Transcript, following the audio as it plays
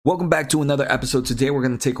Welcome back to another episode. Today we're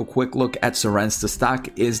going to take a quick look at Cerence. The stock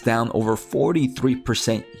is down over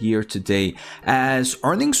 43% year to date as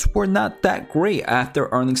earnings were not that great. After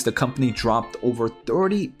earnings, the company dropped over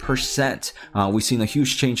 30%. We've seen a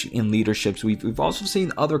huge change in leaderships. We've also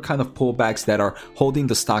seen other kind of pullbacks that are holding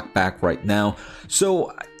the stock back right now.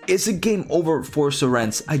 So is it game over for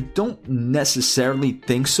Cerence? I don't necessarily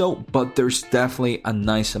think so, but there's definitely a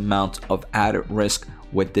nice amount of added risk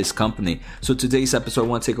with this company. So today's episode, I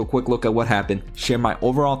want to take a quick look at what happened, share my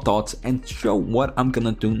overall thoughts, and show what I'm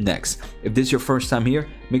gonna do next. If this is your first time here,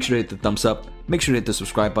 make sure to hit the thumbs up, make sure to hit the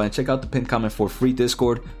subscribe button, check out the pinned comment for free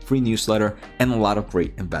Discord, free newsletter, and a lot of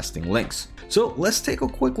great investing links. So let's take a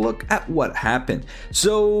quick look at what happened.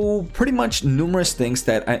 So pretty much numerous things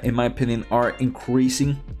that, in my opinion, are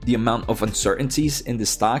increasing the amount of uncertainties in the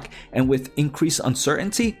stock, and with increased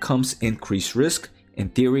uncertainty comes increased risk. In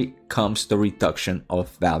theory, comes the reduction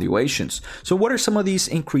of valuations. So what are some of these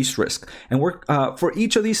increased risks? And we're for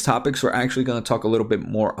each of these topics, we're actually going to talk a little bit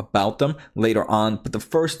more about them later on. But the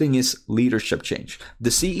first thing is leadership change. The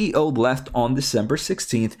CEO left on December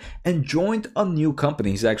 16th and joined a new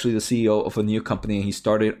company. He's actually the CEO of a new company, and he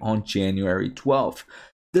started on January 12th.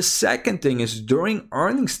 The second thing is during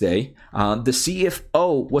earnings day, the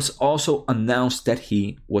CFO was also announced that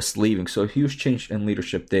he was leaving. So a huge change in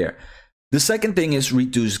leadership there. The second thing is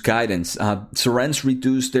reduced guidance. Cerence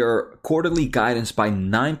reduced their quarterly guidance by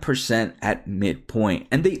 9% at midpoint.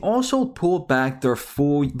 And they also pulled back their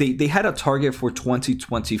they had a target for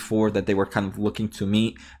 2024 that they were kind of looking to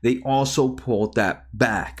meet. They also pulled that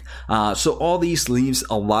back. So all these leaves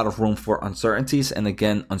a lot of room for uncertainties. And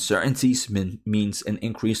again, uncertainties means an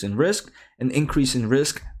increase in risk. An increase in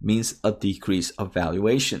risk means a decrease of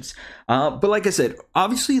valuations. But like I said,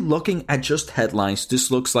 obviously looking at just headlines, this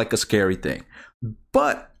looks like a scary thing.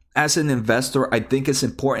 But as an investor, I think it's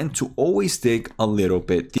important to always dig a little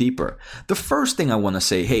bit deeper. The first thing I want to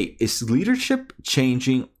say, hey, is leadership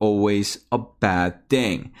changing always a bad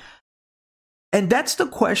thing? And that's the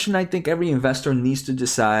question I think every investor needs to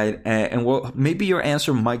decide. And well, maybe your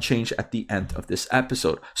answer might change at the end of this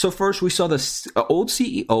episode. So first, we saw the old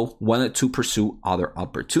CEO wanted to pursue other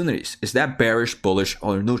opportunities. Is that bearish, bullish,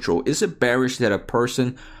 or neutral? Is it bearish that a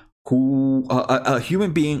person who a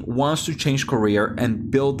human being wants to change career and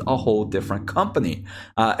build a whole different company,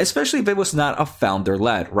 especially if it was not a founder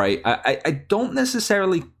led, right? I don't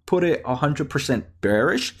necessarily put it 100%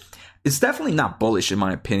 bearish. It's definitely not bullish in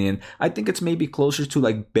my opinion. I think it's maybe closer to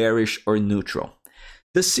like bearish or neutral.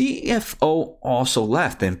 The CFO also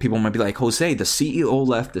left, and people might be like, Jose, the CEO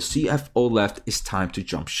left, the CFO left, it's time to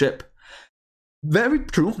jump ship. Very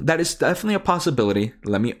true. That is definitely a possibility.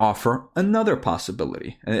 Let me offer another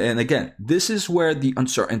possibility. And again, this is where the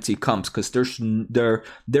uncertainty comes because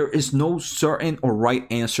there is no certain or right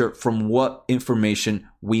answer from what information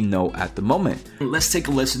we know at the moment. Let's take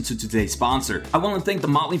a listen to today's sponsor. I want to thank The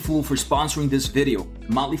Motley Fool for sponsoring this video.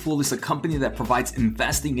 The Motley Fool is a company that provides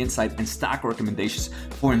investing insight and stock recommendations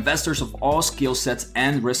for investors of all skill sets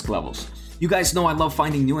and risk levels. You guys know I love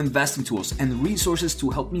finding new investing tools and resources to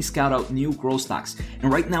help me scout out new growth stocks.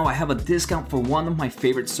 And right now I have a discount for one of my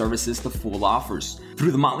favorite services The Fool offers.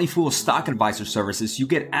 Through the Motley Fool Stock Advisor services, you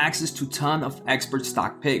get access to a ton of expert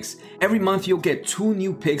stock picks. Every month you'll get 2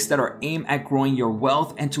 new picks that are aimed at growing your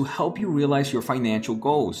wealth and to help you realize your financial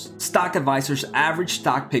goals. Stock Advisor's average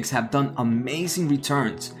stock picks have done amazing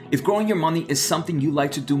returns. If growing your money is something you'd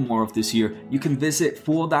like to do more of this year, you can visit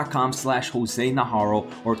fool.com/Jose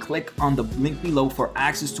Najarro or click on the link below for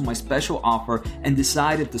access to my special offer and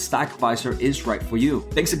decide if the Stock Advisor is right for you.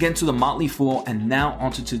 Thanks again to the Motley Fool, and now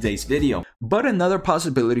onto today's video. But another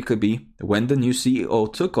possibility could be when the new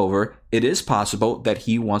CEO took over, it is possible that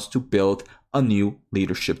he wants to build a new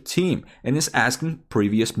leadership team and is asking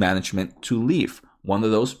previous management to leave. One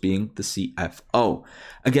of those being the CFO.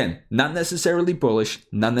 Again, not necessarily bullish,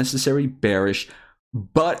 not necessarily bearish,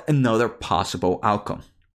 but another possible outcome.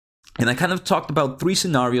 And I kind of talked about 3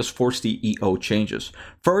 scenarios for CEO changes.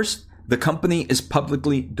 First, the company is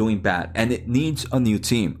publicly doing bad and it needs a new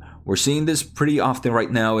team. We're seeing this pretty often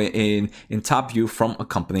right now in top view from a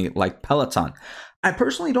company like Peloton. I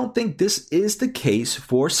personally don't think this is the case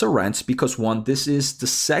for Cerence because one, this is the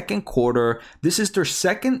second quarter. This is their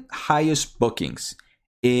second highest bookings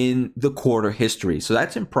in the quarter history. So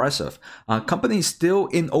that's impressive. Company is still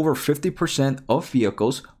in over 50% of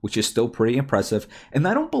vehicles, which is still pretty impressive. And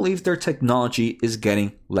I don't believe their technology is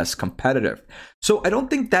getting less competitive. So I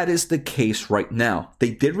don't think that is the case right now.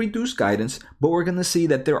 They did reduce guidance, but we're going to see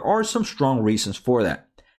that there are some strong reasons for that.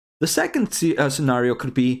 The second scenario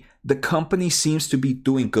could be the company seems to be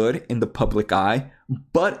doing good in the public eye,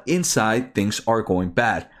 but inside things are going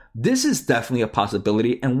bad. This is definitely a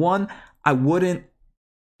possibility, and one I wouldn't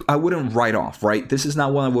write off, right? This is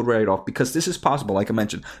not one I would write off because this is possible. Like I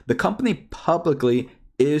mentioned, the company publicly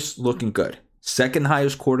is looking good. Second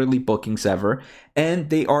highest quarterly bookings ever,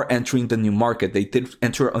 and they are entering the new market. They did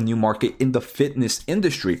enter a new market in the fitness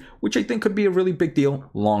industry, which I think could be a really big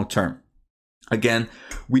deal long term. Again,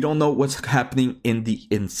 we don't know what's happening in the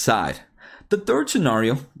inside. The third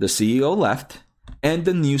scenario, the CEO left and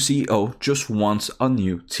the new CEO just wants a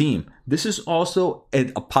new team. This is also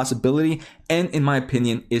a possibility, and in my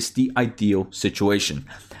opinion, is the ideal situation.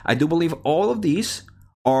 I do believe all of these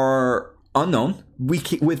are unknown.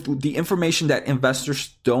 With the information that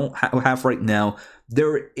investors don't have right now,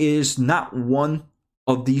 there is not one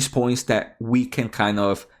of these points that we can kind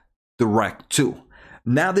of direct to.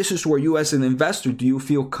 Now, this is where you as an investor, do you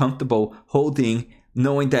feel comfortable holding,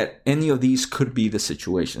 knowing that any of these could be the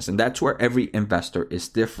situations? And that's where every investor is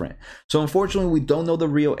different. So unfortunately, we don't know the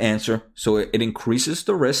real answer. So it increases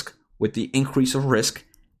the risk. With the increase of risk,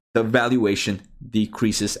 the valuation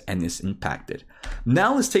decreases and is impacted.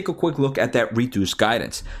 Now let's take a quick look at that reduced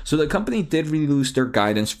guidance. So the company did reduce their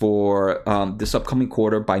guidance for this upcoming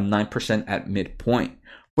quarter by 9% at midpoint.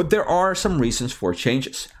 But there are some reasons for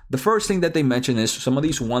changes. The first thing that they mentioned is some of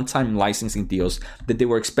these one-time licensing deals that they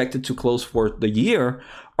were expected to close for the year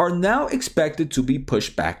are now expected to be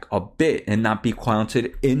pushed back a bit and not be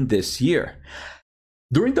counted in this year.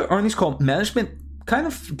 During the earnings call, management kind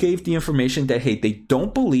of gave the information that, hey, they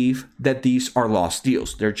don't believe that these are lost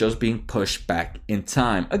deals. They're just being pushed back in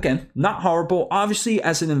time. Again, not horrible. Obviously,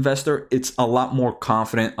 as an investor, it's a lot more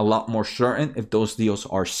confident, a lot more certain if those deals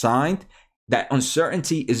are signed. That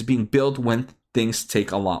uncertainty is being built when things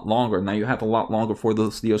take a lot longer. Now you have a lot longer for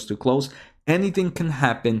those deals to close. Anything can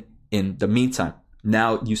happen in the meantime.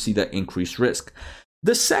 Now you see the increased risk.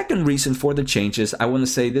 The second reason for the changes, I want to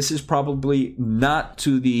say this is probably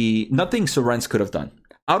nothing Cerence could have done.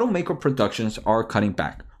 Automaker productions are cutting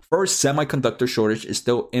back. First, semiconductor shortage is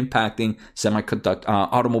still impacting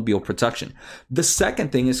automobile production. The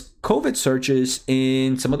second thing is COVID surges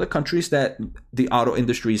in some of the countries that the auto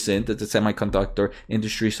industry is in, that the semiconductor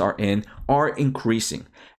industries are in, are increasing.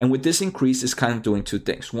 And with this increase, it's kind of doing two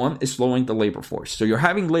things. One is slowing the labor force. So you're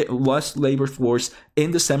having less labor force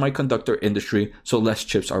in the semiconductor industry, so less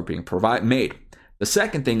chips are being made. The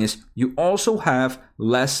second thing is you also have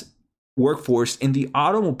less workforce in the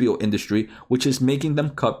automobile industry, which is making them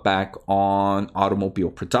cut back on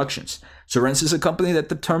automobile productions. Cerence is a company that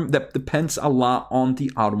depends a lot on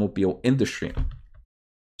the automobile industry.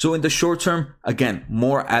 So in the short term, again,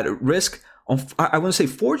 more added risk. I want to say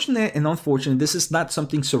fortunate and unfortunate. This is not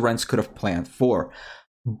something Cerence could have planned for.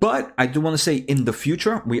 But I do want to say in the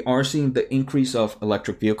future, we are seeing the increase of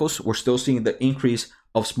electric vehicles. We're still seeing the increase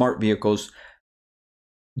of smart vehicles.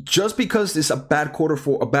 Just because it's a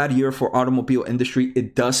bad year for automobile industry,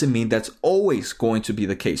 it doesn't mean that's always going to be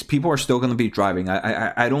the case. People are still going to be driving.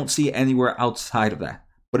 I don't see anywhere outside of that.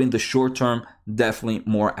 But in the short term, definitely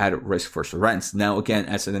more added risk for Cerence. Now, again,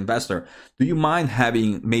 as an investor, do you mind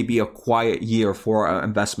having maybe a quiet year for an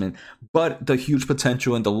investment, but the huge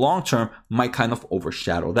potential in the long term might kind of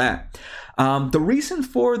overshadow that? The reason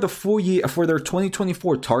for the full year, for their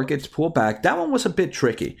 2024 targets pullback, that one was a bit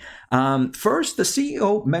tricky. First, the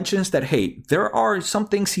CEO mentions that, hey, there are some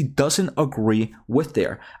things he doesn't agree with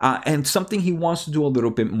there, and something he wants to do a little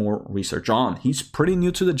bit more research on. He's pretty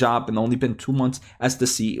new to the job and only been 2 months as the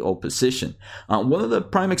CEO position. One of the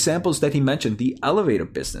prime examples that he mentioned, the elevator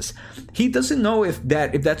business. He doesn't know if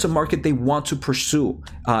that's a market they want to pursue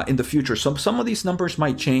in the future. So some of these numbers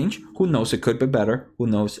might change. Who knows? It could be better. Who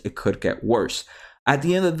knows? It could get worse. At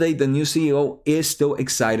the end of the day, the new CEO is still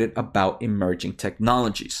excited about emerging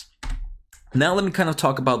technologies. Now let me kind of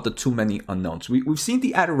talk about the too many unknowns. We've seen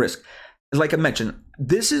the added risk. Like I mentioned,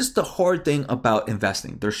 this is the hard thing about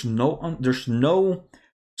investing. There's no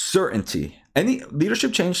certainty. Any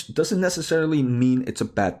leadership change doesn't necessarily mean it's a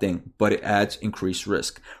bad thing, but it adds increased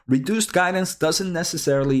risk. Reduced guidance doesn't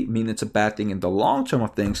necessarily mean it's a bad thing in the long term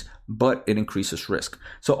of things, but it increases risk.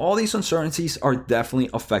 So all these uncertainties are definitely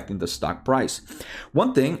affecting the stock price.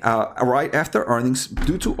 One thing, right after earnings,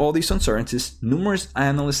 due to all these uncertainties, numerous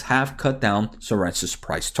analysts have cut down Cerence's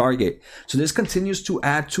price target. So this continues to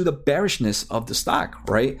add to the bearishness of the stock,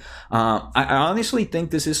 right? I honestly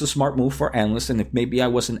think this is a smart move for analysts, and if maybe I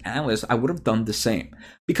was an analyst, I would have done the same,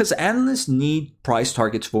 because analysts need price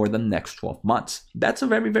targets for the next 12 months. That's a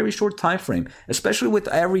very, very short time frame, especially with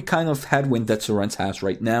every kind of headwind that Cerence has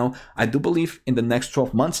right now. I do believe in the next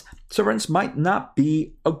 12 months, Cerence might not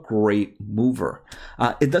be a great mover.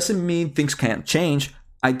 It doesn't mean things can't change.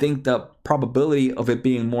 I think the probability of it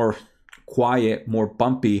being more quiet, more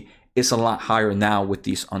bumpy, is a lot higher now with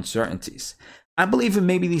these uncertainties. I believe if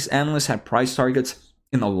maybe these analysts had price targets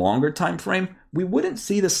in a longer time frame, we wouldn't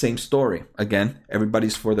see the same story. Again,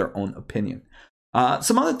 everybody's for their own opinion.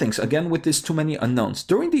 Some other things, again, with this too many unknowns.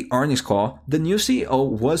 During the earnings call, the new CEO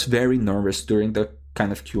was very nervous during the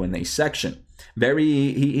kind of Q&A section.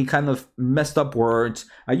 He kind of messed up words.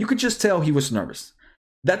 You could just tell he was nervous.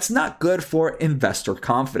 That's not good for investor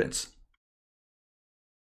confidence.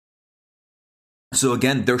 So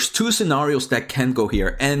again, there's two scenarios that can go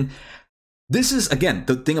here. And this is, again,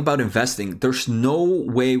 the thing about investing. There's no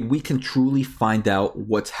way we can truly find out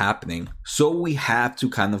what's happening. So we have to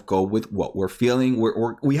kind of go with what we're feeling.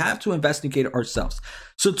 We have to investigate ourselves.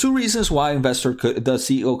 So two reasons why the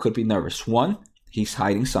CEO could be nervous. One, he's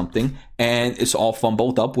hiding something and it's all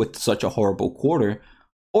fumbled up with such a horrible quarter.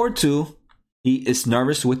 Or two, he is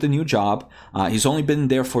nervous with the new job. He's only been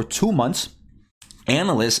there for 2 months.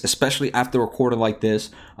 Analysts, especially after a quarter like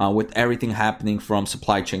this, with everything happening from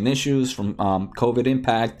supply chain issues, from COVID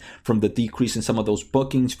impact, from the decrease in some of those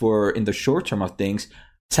bookings in the short term of things,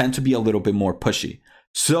 tend to be a little bit more pushy.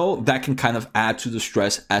 So that can kind of add to the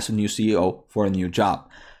stress as a new CEO for a new job.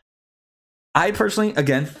 I personally,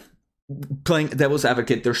 again, playing devil's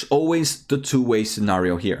advocate, there's always the two-way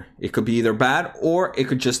scenario here. It could be either bad or it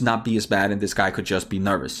could just not be as bad and this guy could just be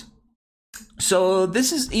nervous. So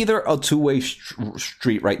this is either a two-way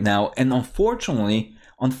street right now, and unfortunately,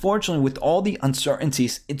 with all the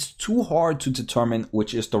uncertainties, it's too hard to determine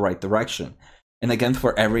which is the right direction. And again,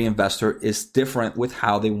 for every investor, it's different with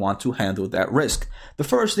how they want to handle that risk. The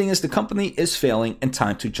first thing is the company is failing and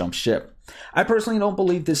time to jump ship. I personally don't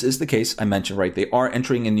believe this is the case. I mentioned, right, they are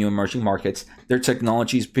entering in new emerging markets. Their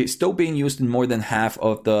technology is still being used in more than half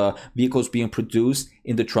of the vehicles being produced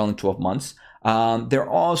in the trailing 12 months. They're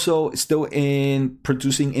also still in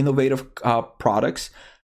producing innovative products.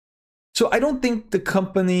 So I don't think the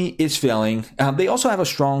company is failing. They also have a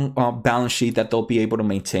strong balance sheet that they'll be able to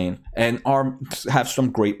maintain and have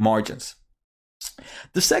some great margins.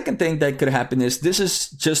 The second thing that could happen is this is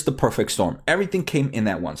just the perfect storm. Everything came in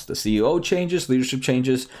at once. The CEO changes, leadership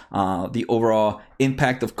changes, the overall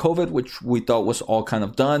impact of COVID, which we thought was all kind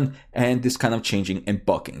of done, and this kind of changing in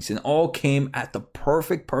bookings. And all came at the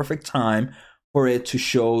perfect time for it to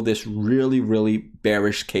show this really, really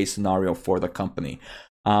bearish case scenario for the company.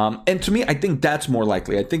 And to me, I think that's more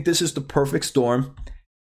likely. I think this is the perfect storm.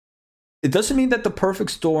 It doesn't mean that the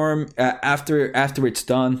perfect storm, after it's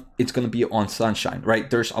done, it's going to be on sunshine, right?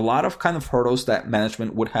 There's a lot of kind of hurdles that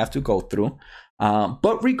management would have to go through.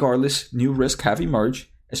 But regardless, new risks have emerged,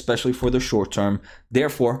 especially for the short term.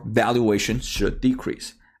 Therefore, valuation should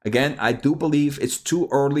decrease. Again, I do believe it's too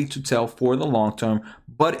early to tell for the long term,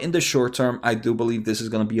 but in the short term, I do believe this is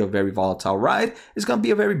going to be a very volatile ride. It's going to be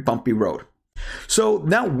a very bumpy road. So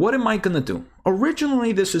now what am I going to do?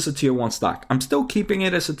 Originally, this is a tier 1 stock. I'm still keeping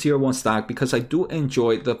it as a tier 1 stock because I do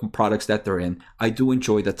enjoy the products that they're in. I do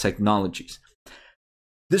enjoy the technologies.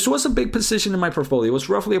 This was a big position in my portfolio. It was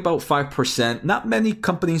roughly about 5%. Not many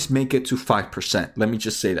companies make it to 5%. Let me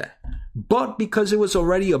just say that. But because it was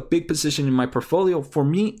already a big position in my portfolio, for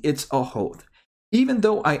me, it's a hold. Even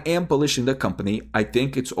though I am bullish in the company, I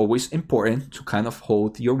think it's always important to kind of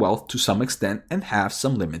hold your wealth to some extent and have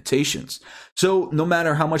some limitations. So no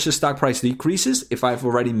matter how much the stock price decreases, if I've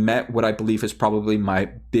already met what I believe is probably my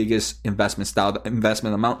biggest investment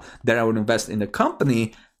amount that I would invest in the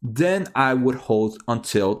company, then I would hold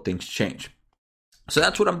until things change. So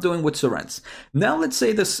that's what I'm doing with Cerence. Now let's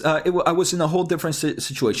say this, I was in a whole different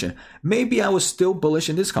situation. Maybe I was still bullish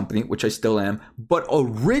in this company, which I still am, but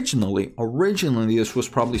originally this was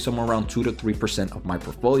probably somewhere around 2 to 3% of my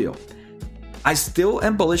portfolio. I still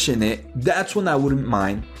am bullish in it. That's when I wouldn't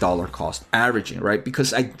mind dollar cost averaging, right?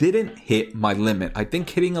 Because I didn't hit my limit. I think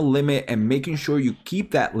hitting a limit and making sure you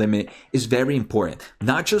keep that limit is very important,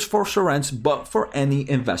 not just for Cerence, but for any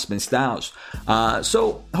investment styles.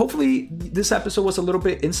 So hopefully this episode was a little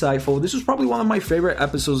bit insightful. This was probably one of my favorite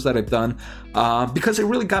episodes that I've done because it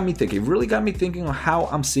really got me thinking. It really got me thinking on how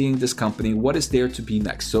I'm seeing this company, what is there to be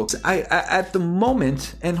next. So I at the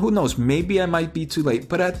moment, and who knows, maybe I might be too late,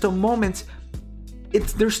 but at the moment,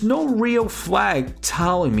 there's no real flag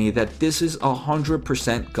telling me that this is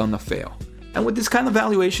 100% gonna fail. And with this kind of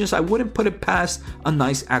valuations, I wouldn't put it past a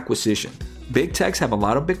nice acquisition. Big techs have a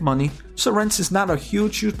lot of big money. Cerence is not a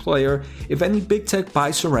huge player. If any big tech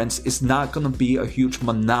buys Cerence, it's not gonna be a huge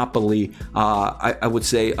monopoly. I would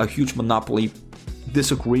say a huge monopoly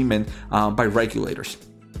disagreement by regulators.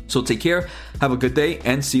 So take care, have a good day,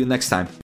 and see you next time.